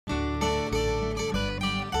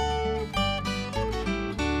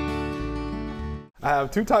I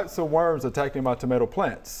have two types of worms attacking my tomato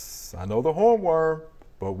plants. I know the hornworm,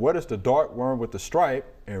 but what is the dark worm with the stripe,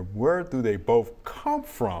 and where do they both come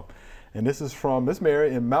from? And this is from Miss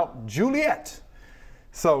Mary in Mount Juliet.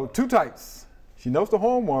 So two types. She knows the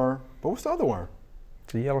hornworm, but what's the other worm?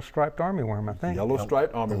 The yellow-striped armyworm, I think.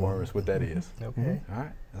 Yellow-striped armyworm is what that is. Okay. All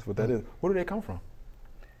right, that's what that is. Where do they come from?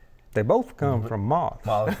 They both come from moths,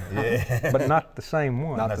 Yeah. but not the same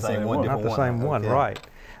one. Not the same one. Not the same one, Okay. right.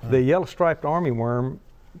 The yellow-striped armyworm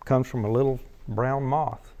comes from a little brown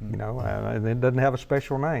moth, you know, and it doesn't have a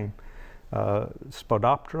special name.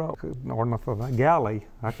 Spodoptera, or galley,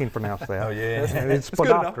 I can't pronounce that. Oh, yeah. It's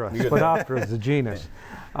Spodoptera. Spodoptera is the genus.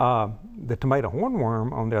 The tomato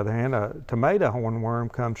hornworm, on the other hand, a tomato hornworm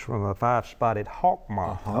comes from a five-spotted hawk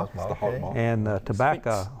moth. It's the hawk moth. And the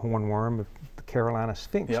tobacco hornworm, the Carolina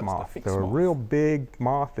sphinx moth. Sphinx They're a moth. real big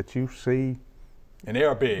moth that you see. And they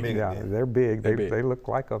are big. Yeah, they're big. They're big. They look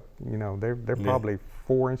like a, you know, they're probably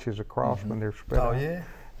 4 inches across when they're spread out. Oh, yeah?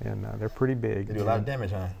 And they're pretty big. They do a lot of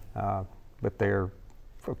damage, huh? But they're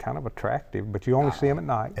kind of attractive, but you only see them at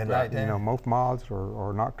night. At night, you know, most moths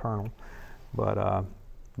are nocturnal. But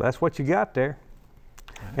that's what you got there.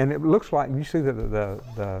 And it looks like, you see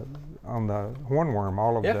the on the hornworm,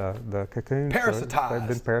 all of the cocoons, Parasitized.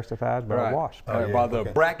 they've been parasitized by a wasp. By the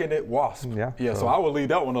bracketed wasp. Yeah. So I would leave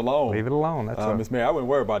that one alone. Leave it alone. That's Miss Mary, I wouldn't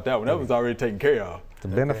worry about that one. That was already taken care of. the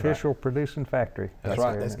beneficial producing factory. That's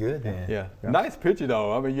right. That's good. Yeah. Nice picture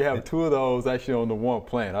though. I mean, you have two of those actually on the one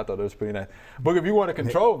plant. I thought that was pretty nice. But if you want to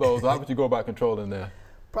control those, how would you go about controlling that?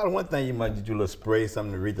 Probably one thing you might do a little spray,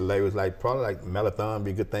 something to read the labels, probably like Melathon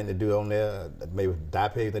be a good thing to do on there. Maybe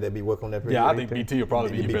Dipeg, that'd be working on that. Yeah, I think BT would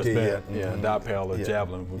probably be your best bet. Yeah, Dipel or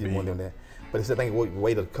Javelin would be. One on that. But it's a thing,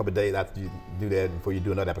 wait a couple of days after you do that before you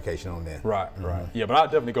do another application on there. Right. Yeah, but I'd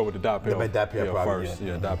definitely go with the Dipel. Dipel first.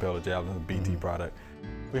 Yeah, Dipel or Javelin, BT product.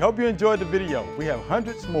 We hope you enjoyed the video. We have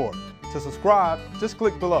hundreds more. To subscribe, just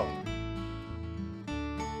click below.